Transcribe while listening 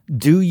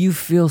Do you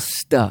feel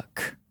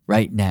stuck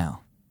right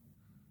now?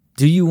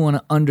 Do you want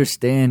to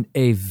understand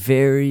a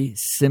very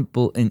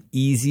simple and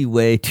easy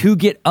way to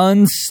get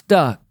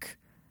unstuck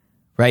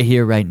right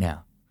here, right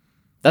now?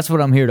 That's what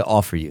I'm here to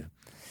offer you.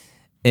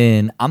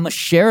 And I'm going to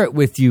share it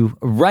with you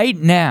right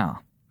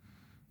now.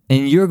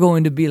 And you're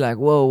going to be like,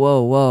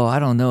 whoa, I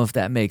don't know if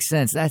that makes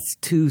sense. That's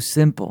too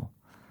simple.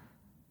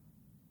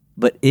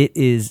 But it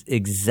is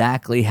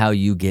exactly how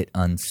you get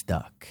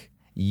unstuck.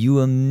 You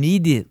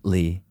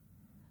immediately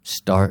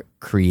start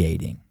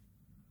creating.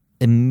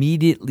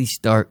 Immediately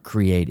start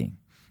creating.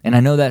 And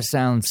I know that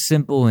sounds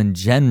simple in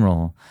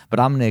general, but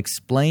I'm going to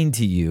explain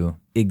to you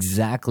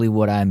exactly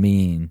what I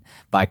mean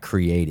by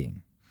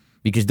creating.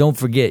 Because don't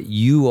forget,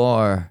 you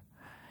are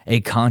a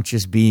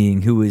conscious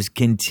being who is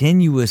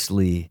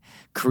continuously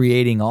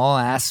creating all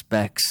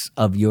aspects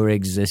of your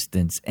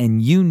existence.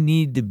 And you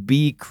need to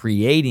be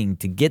creating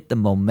to get the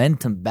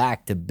momentum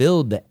back, to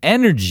build the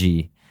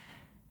energy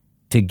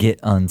to get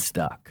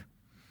unstuck.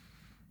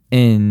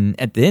 And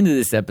at the end of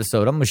this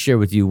episode, I'm going to share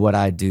with you what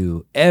I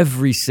do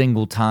every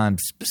single time,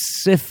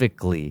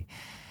 specifically,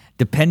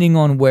 depending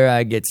on where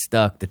I get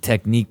stuck, the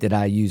technique that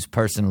I use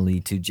personally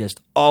to just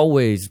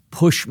always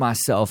push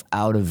myself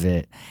out of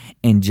it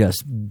and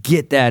just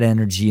get that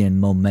energy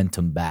and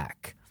momentum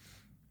back.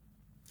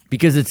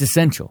 Because it's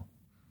essential.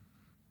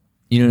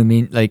 You know what I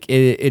mean? Like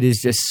it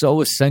is just so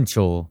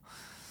essential,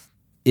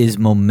 is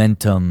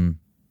momentum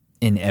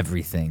in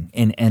everything,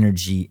 in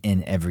energy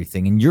in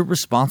everything. And you're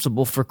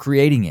responsible for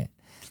creating it.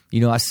 You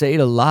know, I say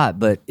it a lot,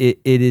 but it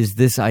is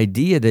this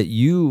idea that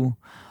you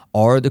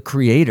are the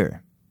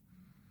creator.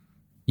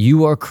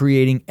 You are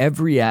creating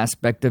every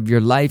aspect of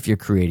your life. You're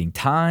creating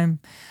time.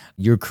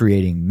 You're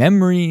creating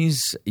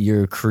memories.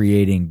 You're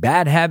creating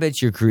bad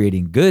habits. You're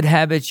creating good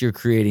habits. You're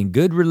creating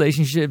good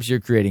relationships. You're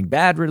creating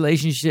bad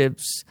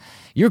relationships.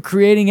 You're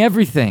creating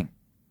everything.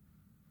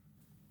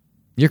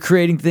 You're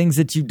creating things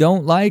that you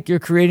don't like. You're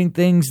creating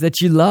things that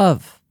you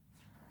love.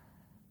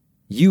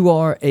 You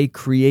are a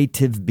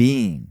creative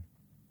being.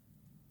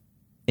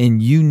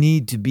 And you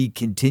need to be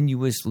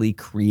continuously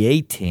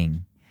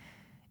creating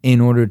in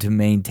order to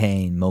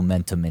maintain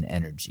momentum and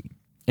energy.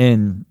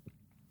 And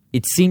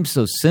it seems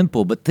so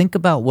simple, but think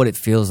about what it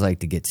feels like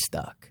to get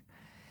stuck.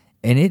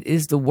 And it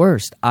is the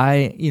worst.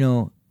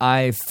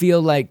 I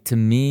feel like, to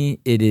me,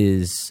 it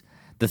is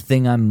the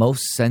thing I'm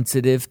most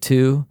sensitive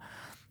to.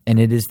 And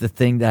it is the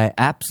thing that I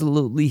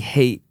absolutely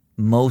hate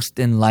most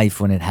in life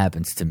when it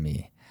happens to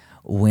me.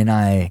 When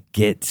I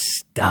get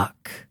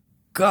stuck.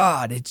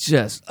 God, it's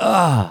just,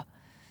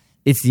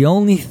 it's the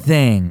only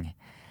thing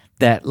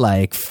that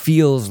like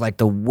feels like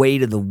the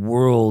weight of the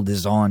world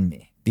is on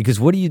me. Because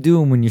what are you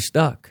doing when you're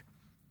stuck?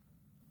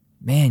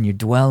 Man, you're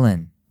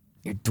dwelling.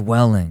 You're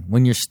dwelling.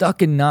 When you're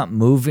stuck and not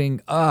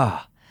moving,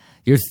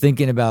 you're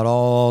thinking about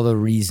all the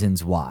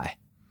reasons why.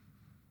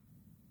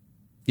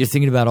 You're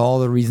thinking about all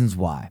the reasons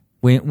why.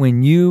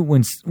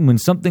 When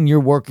something you're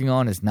working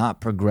on is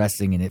not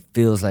progressing and it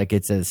feels like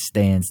it's at a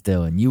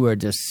standstill and you are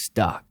just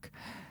stuck,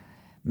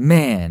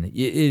 man, it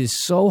is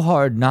so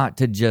hard not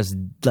to just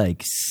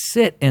like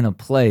sit in a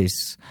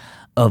place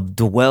of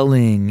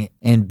dwelling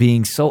and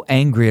being so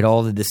angry at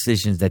all the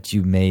decisions that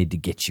you made to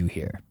get you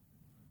here.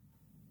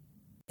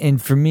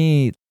 And for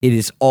me, it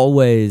is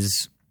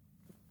always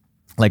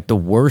like the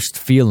worst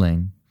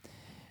feeling,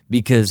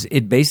 because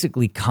it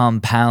basically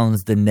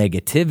compounds the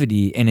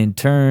negativity and in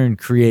turn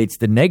creates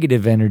the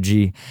negative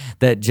energy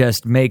that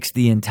just makes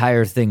the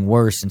entire thing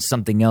worse and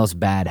something else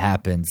bad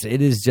happens.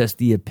 It is just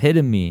the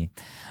epitome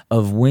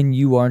of when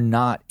you are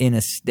not in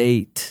a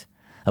state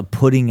of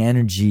putting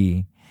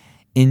energy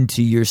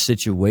into your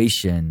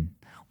situation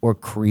or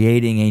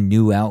creating a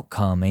new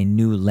outcome, a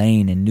new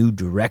lane, a new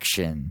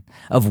direction,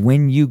 of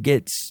when you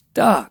get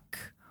stuck.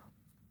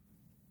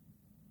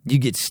 You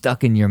get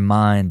stuck in your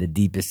mind, the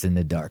deepest and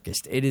the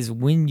darkest. It is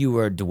when you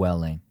are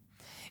dwelling.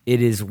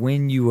 It is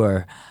when you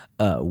are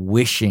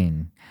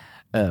wishing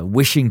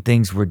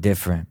things were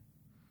different.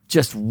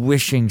 Just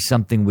wishing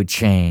something would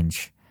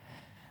change.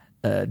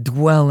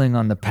 Dwelling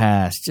on the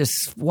past.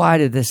 Just, why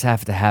did this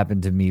have to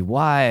happen to me?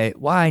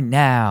 Why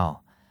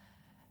now?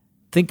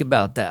 Think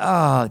about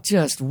that.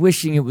 Just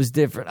wishing it was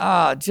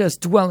different. Just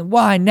dwelling.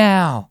 Why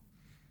now?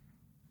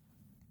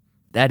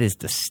 That is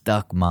the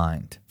stuck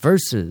mind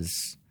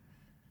versus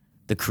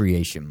the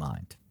creation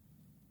mind,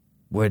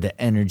 where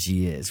the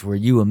energy is, where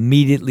you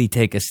immediately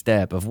take a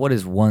step of what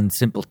is one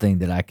simple thing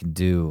that I can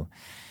do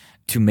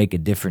to make a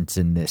difference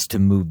in this, to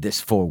move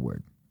this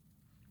forward.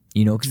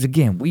 You know, because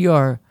again, we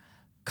are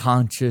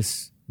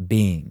conscious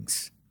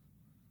beings.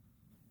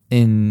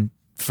 And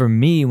for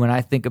me, when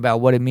I think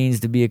about what it means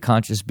to be a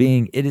conscious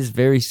being, it is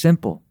very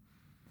simple.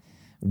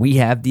 We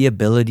have the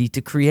ability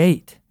to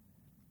create.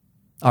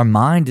 Our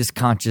mind is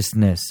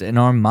consciousness, and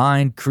our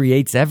mind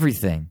creates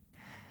everything.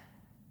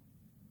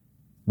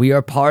 We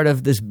are part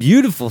of this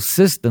beautiful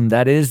system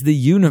that is the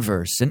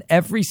universe, and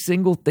every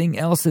single thing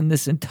else in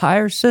this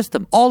entire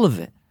system, all of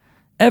it,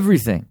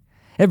 everything,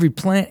 every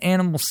plant,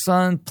 animal,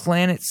 sun,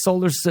 planet,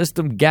 solar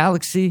system,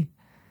 galaxy,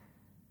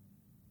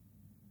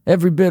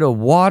 Every bit of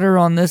water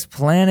on this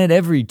planet,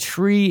 every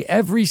tree,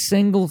 every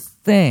single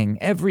thing,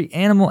 every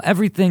animal,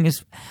 everything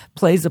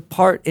plays a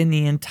part in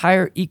the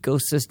entire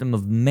ecosystem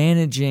of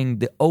managing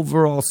the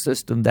overall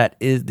system that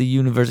is the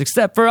universe,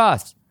 except for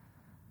us.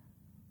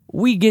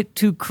 We get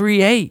to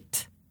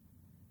create.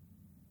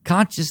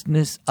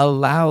 Consciousness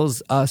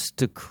allows us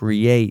to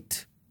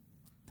create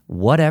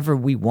whatever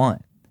we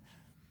want.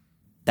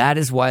 That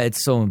is why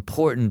it's so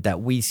important that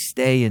we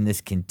stay in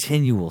this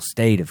continual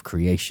state of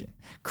creation,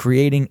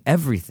 creating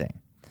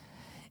everything.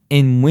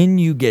 And when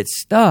you get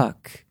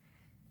stuck,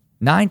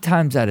 9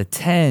 times out of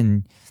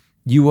 10,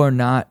 you are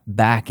not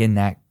back in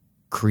that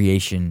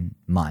creation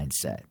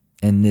mindset.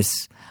 And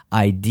this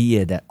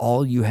idea that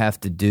all you have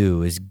to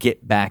do is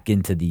get back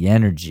into the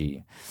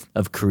energy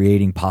of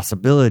creating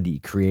possibility,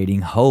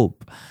 creating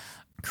hope,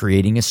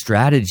 creating a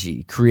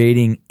strategy,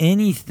 creating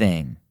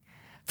anything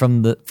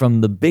from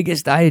the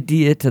biggest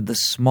idea to the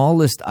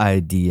smallest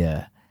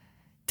idea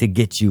to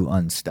get you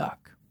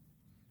unstuck.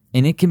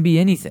 And it can be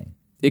anything.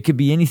 It could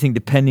be anything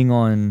depending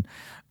on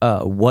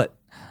what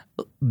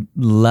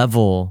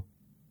level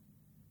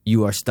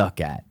you are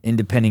stuck at, and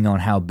depending on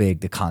how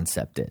big the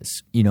concept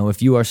is. You know,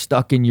 if you are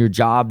stuck in your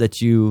job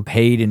that you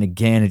hate, and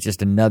again, it's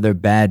just another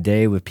bad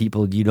day with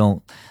people you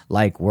don't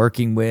like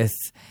working with,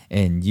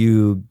 and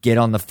you get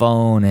on the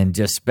phone and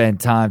just spend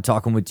time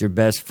talking with your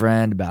best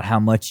friend about how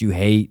much you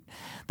hate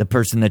the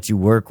person that you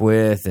work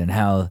with and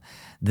how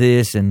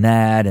this and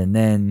that, and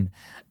then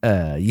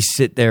you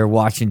sit there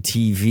watching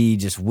TV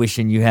just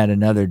wishing you had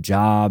another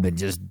job and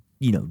just,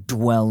 you know,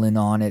 dwelling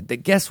on it,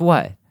 that guess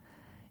what?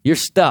 You're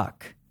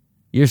stuck.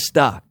 You're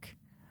stuck.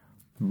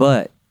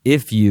 But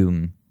if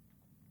you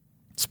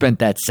spent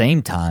that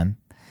same time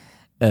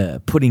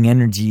putting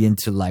energy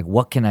into like,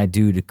 what can I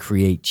do to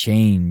create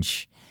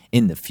change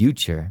in the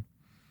future?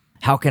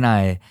 How can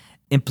I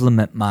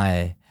implement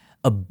my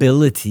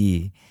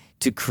ability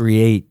to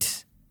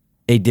create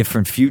a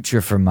different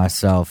future for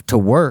myself, to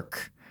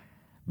work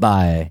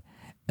by,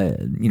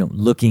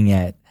 looking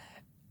at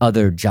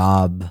other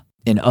job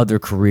and other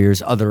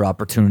careers, other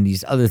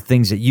opportunities, other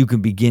things that you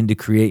can begin to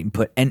create and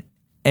put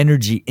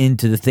energy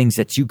into the things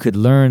that you could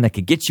learn that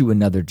could get you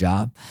another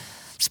job.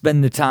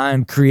 Spend the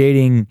time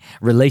creating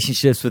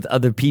relationships with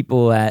other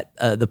people at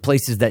the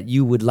places that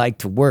you would like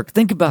to work.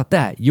 Think about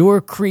that.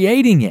 You're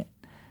creating it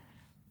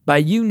by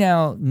you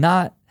now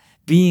not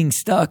being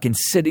stuck and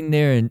sitting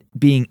there and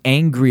being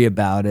angry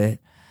about it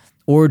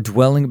or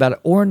dwelling about it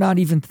or not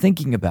even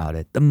thinking about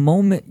it. The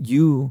moment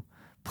you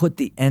put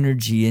the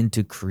energy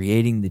into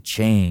creating the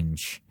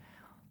change,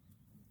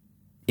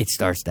 it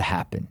starts to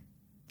happen.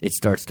 It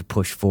starts to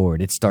push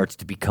forward. It starts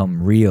to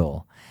become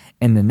real.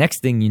 And the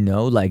next thing you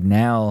know, like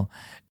now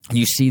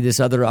you see this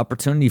other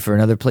opportunity for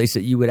another place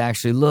that you would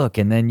actually look.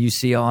 And then you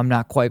see, oh, I'm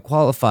not quite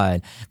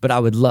qualified, but I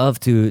would love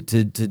to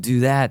do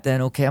that.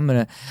 Then, okay, I'm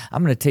going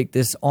to take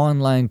this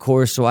online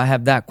course so I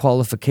have that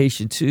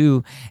qualification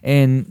too.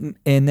 And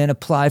then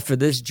apply for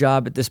this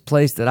job at this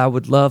place that I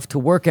would love to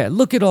work at.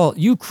 Look at all,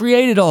 you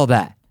created all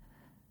that.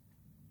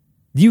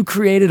 You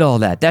created all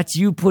that. That's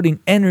you putting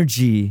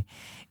energy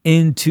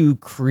into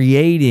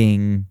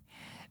creating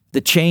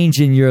the change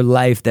in your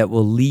life that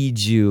will lead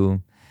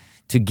you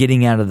to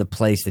getting out of the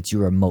place that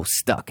you are most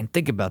stuck. And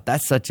think about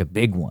that's such a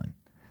big one.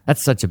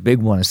 That's such a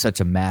big one. It's such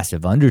a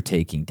massive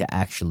undertaking to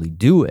actually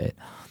do it.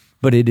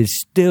 But it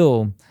is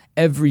still,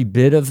 every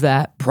bit of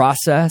that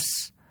process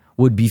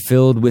would be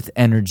filled with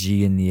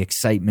energy and the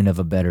excitement of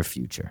a better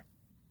future.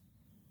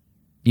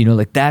 You know,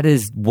 like that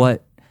is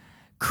what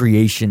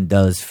creation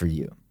does for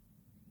you.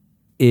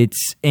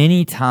 It's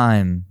any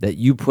time that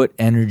you put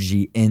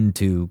energy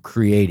into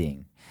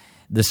creating,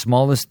 the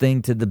smallest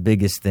thing to the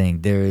biggest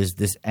thing, there is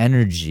this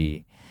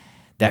energy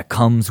that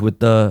comes with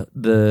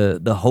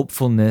the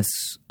hopefulness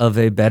of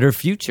a better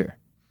future,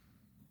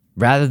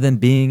 rather than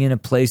being in a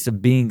place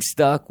of being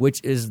stuck,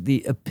 which is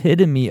the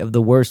epitome of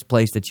the worst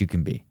place that you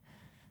can be.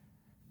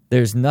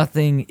 There's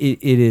nothing,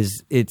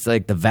 it's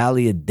like the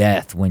valley of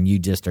death when you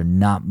just are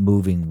not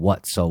moving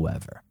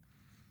whatsoever.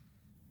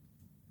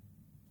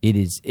 It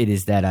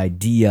is that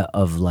idea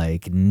of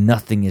like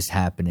nothing is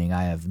happening,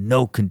 I have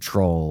no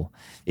control,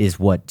 is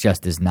what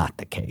just is not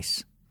the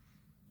case.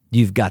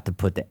 You've got to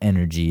put the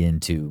energy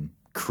into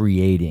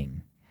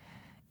creating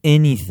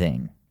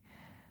anything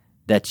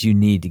that you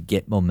need to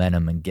get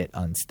momentum and get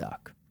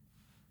unstuck.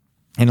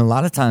 And a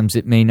lot of times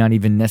it may not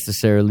even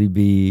necessarily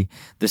be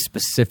the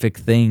specific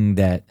thing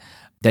that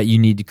you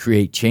need to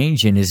create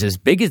change in is as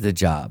big as the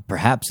job.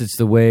 Perhaps it's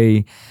the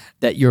way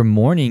that your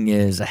morning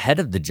is ahead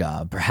of the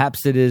job.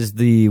 Perhaps it is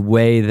the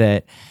way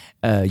that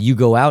you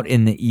go out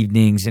in the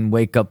evenings and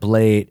wake up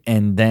late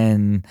and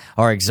then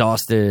are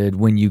exhausted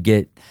when you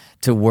get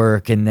to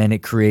work, and then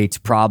it creates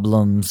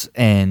problems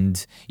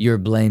and you're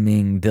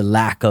blaming the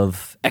lack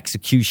of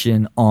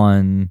execution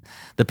on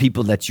the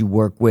people that you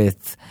work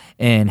with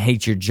and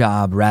hate your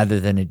job, rather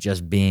than it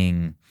just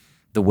being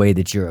the way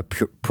that you're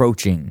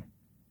approaching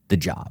the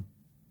job.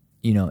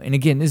 You know, and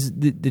again, this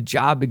the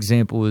job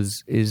example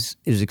is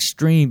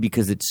extreme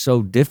because it's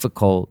so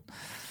difficult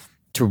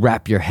to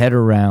wrap your head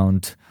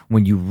around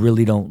when you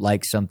really don't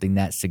like something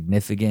that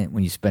significant,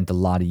 when you spent a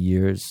lot of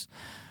years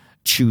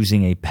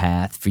choosing a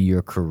path for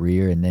your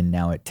career, and then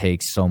now it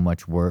takes so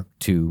much work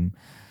to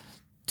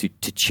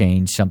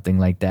change something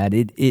like that.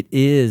 It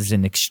is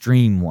an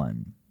extreme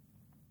one.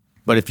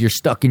 But if you're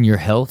stuck in your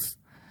health,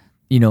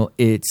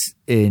 it's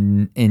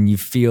and you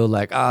feel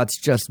like,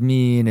 it's just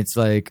me, and it's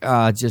like,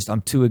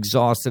 I'm too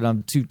exhausted,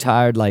 I'm too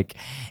tired,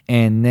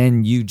 and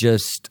then you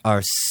just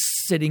are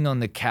sitting on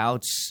the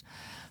couch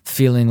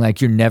feeling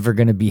like you're never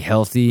going to be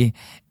healthy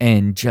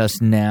and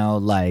just now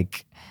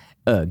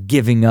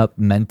giving up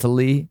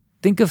mentally.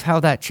 Think of how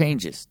that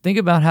changes. Think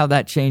about how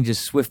that changes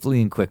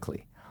swiftly and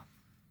quickly.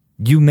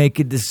 You make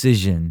a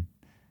decision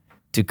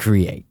to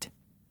create.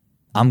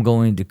 I'm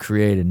going to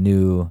create a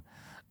new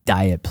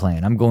diet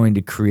plan. I'm going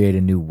to create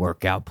a new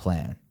workout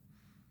plan.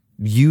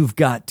 You've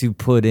got to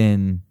put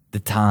in the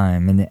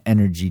time and the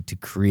energy to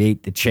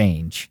create the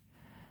change,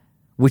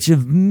 which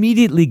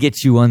immediately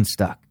gets you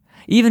unstuck.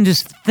 Even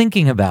just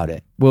thinking about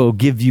it will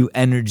give you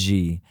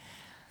energy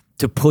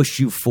to push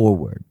you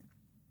forward.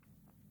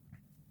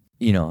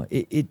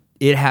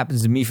 It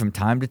happens to me from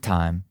time to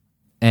time,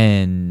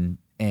 and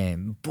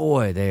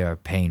boy, they are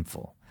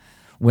painful.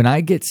 When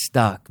I get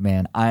stuck,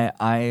 man,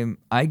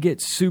 I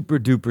get super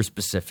duper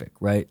specific,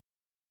 right?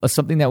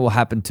 Something that will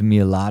happen to me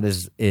a lot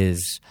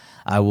is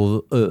I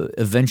will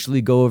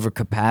eventually go over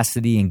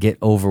capacity and get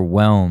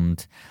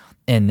overwhelmed,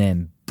 and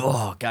then,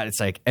 it's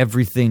like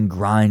everything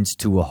grinds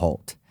to a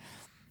halt.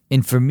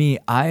 And for me,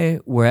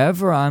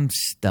 wherever I'm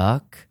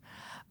stuck,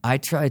 I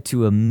try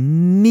to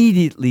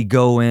immediately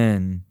go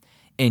in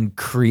and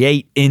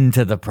create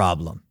into the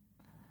problem.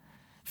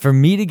 For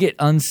me to get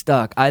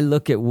unstuck, I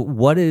look at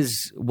what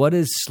is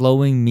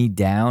slowing me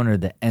down, or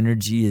the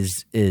energy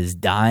is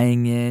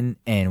dying in,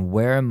 and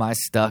where am I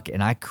stuck,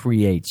 and I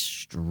create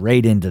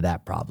straight into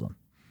that problem.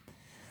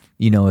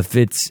 If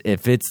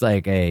it's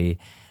like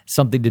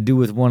something to do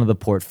with one of the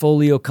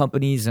portfolio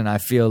companies, and I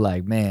feel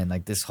like, man,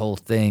 like this whole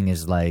thing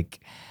is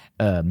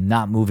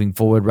not moving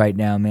forward right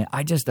now, man,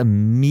 I just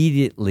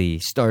immediately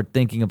start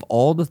thinking of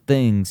all the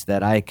things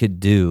that I could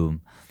do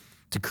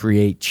to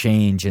create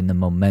change in the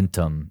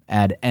momentum,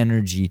 add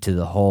energy to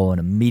the whole, and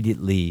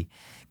immediately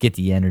get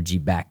the energy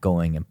back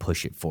going and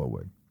push it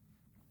forward.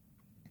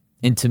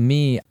 And to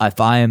me,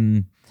 if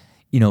I'm,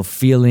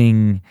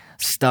 feeling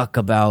stuck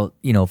about,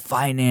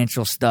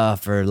 financial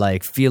stuff, or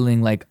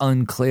feeling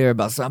unclear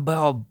about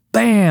something,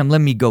 bam,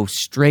 let me go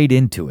straight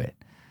into it.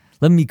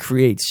 Let me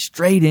create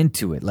straight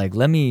into it.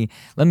 Let me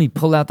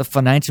pull out the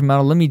financial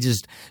model. Let me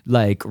just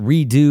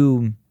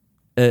redo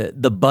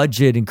the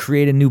budget and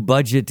create a new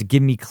budget to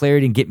give me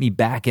clarity and get me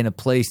back in a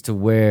place to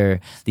where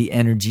the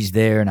energy's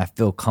there and I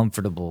feel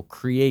comfortable.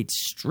 Create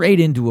straight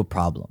into a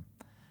problem.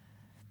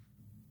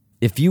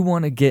 If you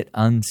want to get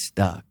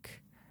unstuck,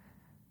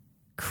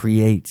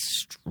 create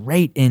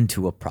straight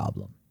into a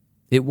problem.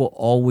 It will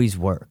always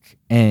work.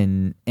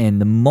 And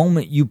the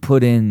moment you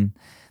put in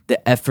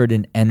the effort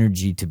and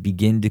energy to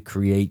begin to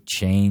create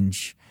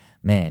change,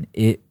 man,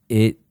 it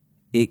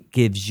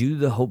gives you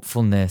the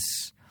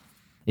hopefulness.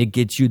 It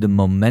gets you the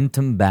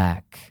momentum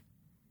back.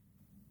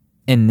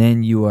 And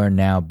then you are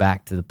now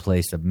back to the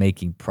place of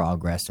making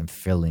progress and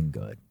feeling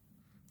good.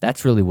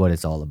 That's really what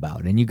it's all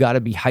about. And you got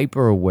to be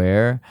hyper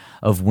aware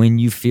of when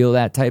you feel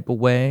that type of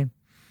way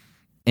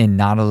and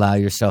not allow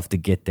yourself to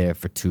get there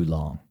for too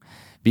long.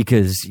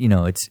 Because,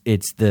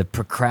 it's the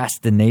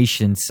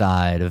procrastination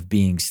side of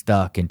being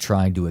stuck and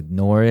trying to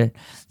ignore it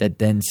that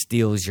then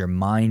steals your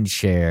mind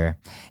share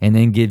and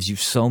then gives you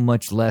so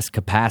much less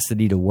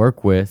capacity to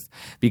work with,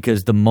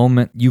 because the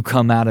moment you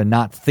come out of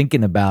not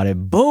thinking about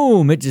it,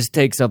 boom, it just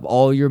takes up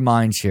all your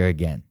mind share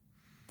again.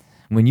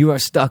 When you are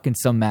stuck in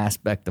some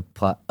aspect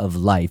of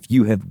life,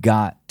 you have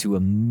got to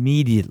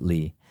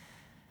immediately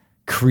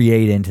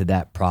create into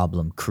that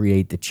problem,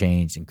 create the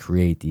change, and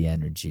create the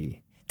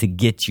energy to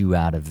get you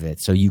out of it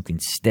so you can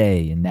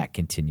stay in that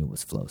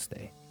continuous flow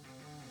state.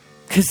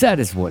 Because that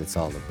is what it's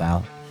all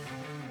about.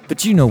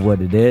 But you know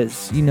what it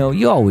is.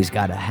 You always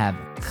got to have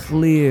a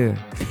clear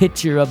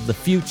picture of the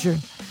future.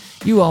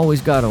 You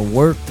always got to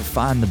work to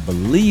find the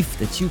belief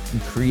that you can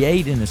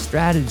create in a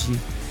strategy.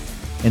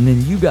 And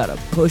then you got to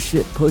push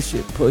it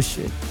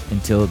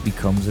until it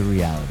becomes a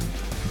reality.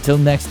 Until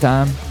next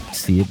time,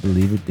 see it,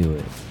 believe it, do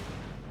it.